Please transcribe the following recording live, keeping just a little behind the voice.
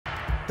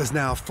There's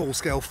now a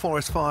full-scale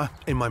forest fire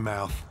in my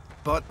mouth.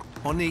 But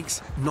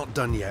Monique's not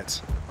done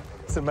yet.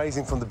 It's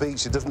amazing from the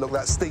beach, it doesn't look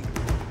that steep.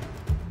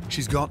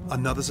 She's got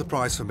another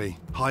surprise for me,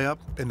 high up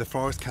in the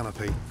forest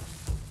canopy.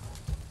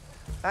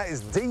 That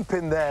is deep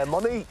in there,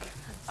 Monique.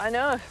 I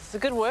know, it's a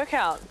good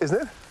workout.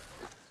 Isn't it?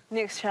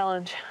 Next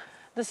challenge.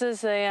 This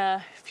is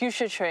a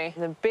fuchsia tree.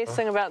 The best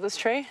thing about this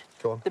tree,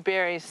 Go on. the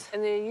berries.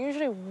 And they're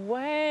usually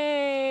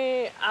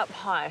way up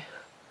high.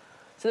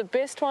 So the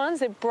best ones,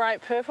 they're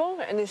bright purple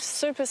and they're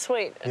super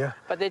sweet. Yeah.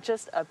 But they're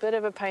just a bit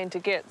of a pain to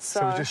get.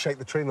 So we just shake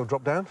the tree and it'll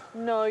drop down?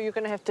 No, you're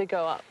going to have to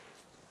go up.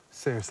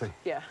 Seriously?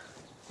 Yeah.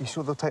 You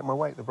sure they'll take my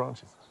weight, the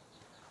branches?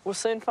 We'll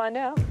soon find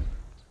out.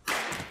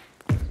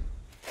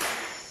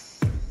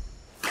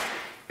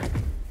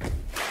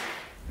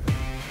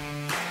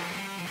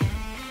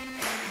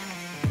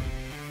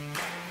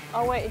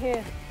 I'll wait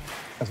here.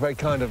 That's very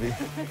kind of you.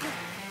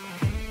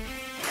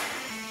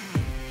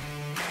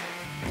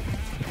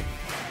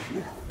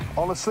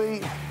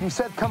 Honestly, you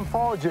said come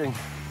foraging,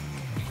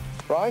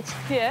 right?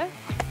 Yeah.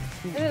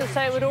 I didn't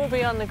say it would all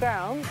be on the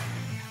ground.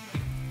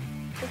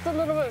 Just a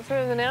little bit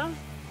further now.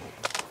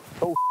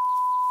 Oh,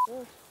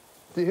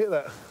 do you hear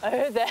that? I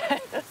heard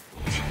that.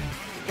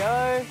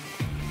 Go.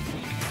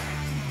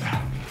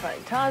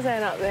 Right,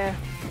 Tarzan up there.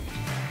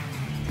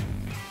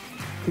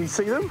 Can you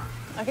see them?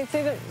 I can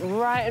see them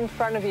right in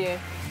front of you.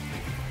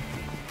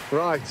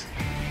 Right.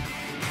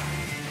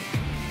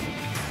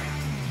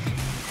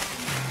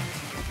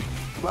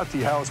 Bloody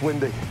hell, it's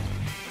windy.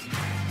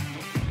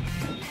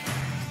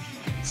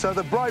 So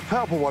the bright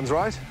purple ones,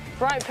 right?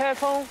 Bright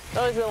purple,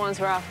 those are the ones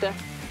we're after.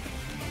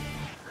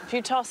 If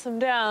you toss them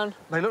down...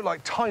 They look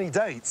like tiny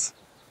dates.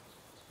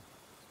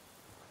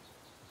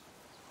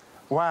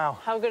 Wow.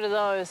 How good are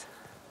those?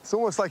 It's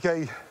almost like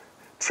a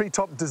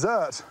treetop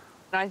dessert.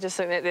 I just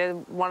think that they're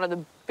one of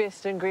the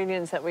best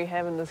ingredients that we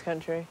have in this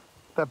country.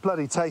 They're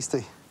bloody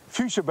tasty.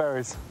 Fuchsia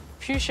berries.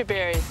 Fuchsia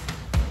berries.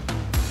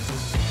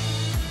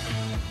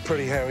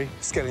 Pretty hairy,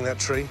 scaling that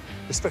tree,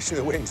 especially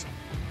the wind.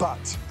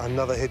 But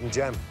another hidden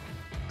gem.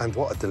 And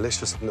what a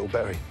delicious little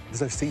berry.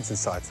 There's no seeds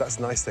inside, so that's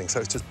a nice thing. So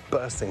it's just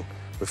bursting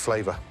with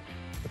flavour.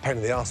 The pain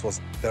in the arse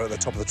was they're at the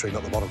top of the tree,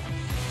 not the bottom.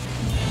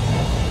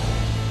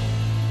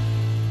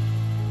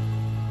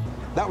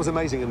 That was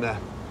amazing in there.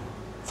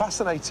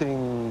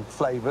 Fascinating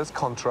flavours,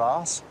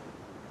 contrasts.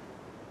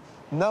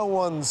 No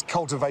one's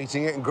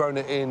cultivating it and grown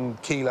it in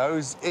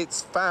kilos.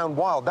 It's found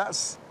wild.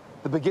 That's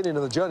the beginning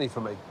of the journey for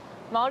me.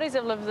 Māoris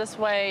have lived this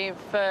way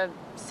for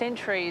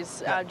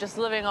centuries, just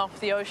living off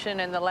the ocean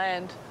and the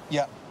land.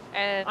 Yeah.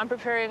 And I'm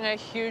preparing a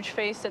huge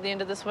feast at the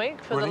end of this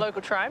week for the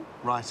local tribe.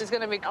 Right. There's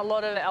going to be a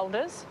lot of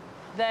elders.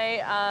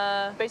 They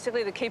are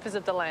basically the keepers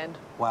of the land.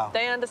 Wow.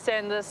 They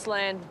understand this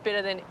land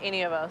better than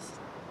any of us.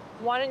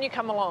 Why don't you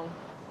come along?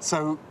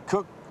 So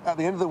cook at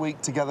the end of the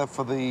week together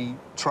for the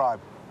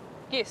tribe?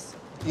 Yes.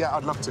 Yeah,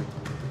 I'd love to.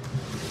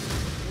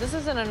 This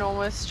is an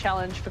enormous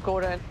challenge for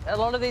Gordon. A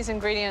lot of these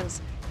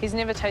ingredients he's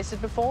never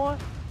tasted before,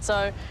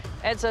 so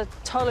it's a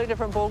totally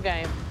different ball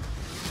game.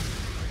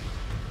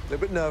 A little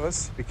bit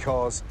nervous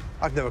because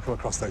I've never come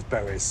across those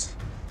berries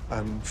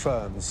and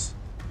ferns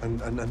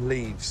and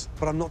leaves,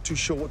 but I'm not too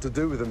sure what to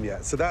do with them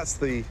yet. So that's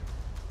the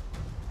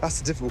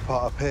difficult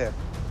part up here.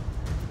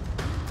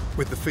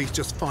 With the feast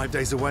just 5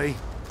 days away,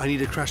 I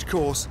need a crash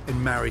course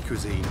in Maori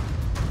cuisine.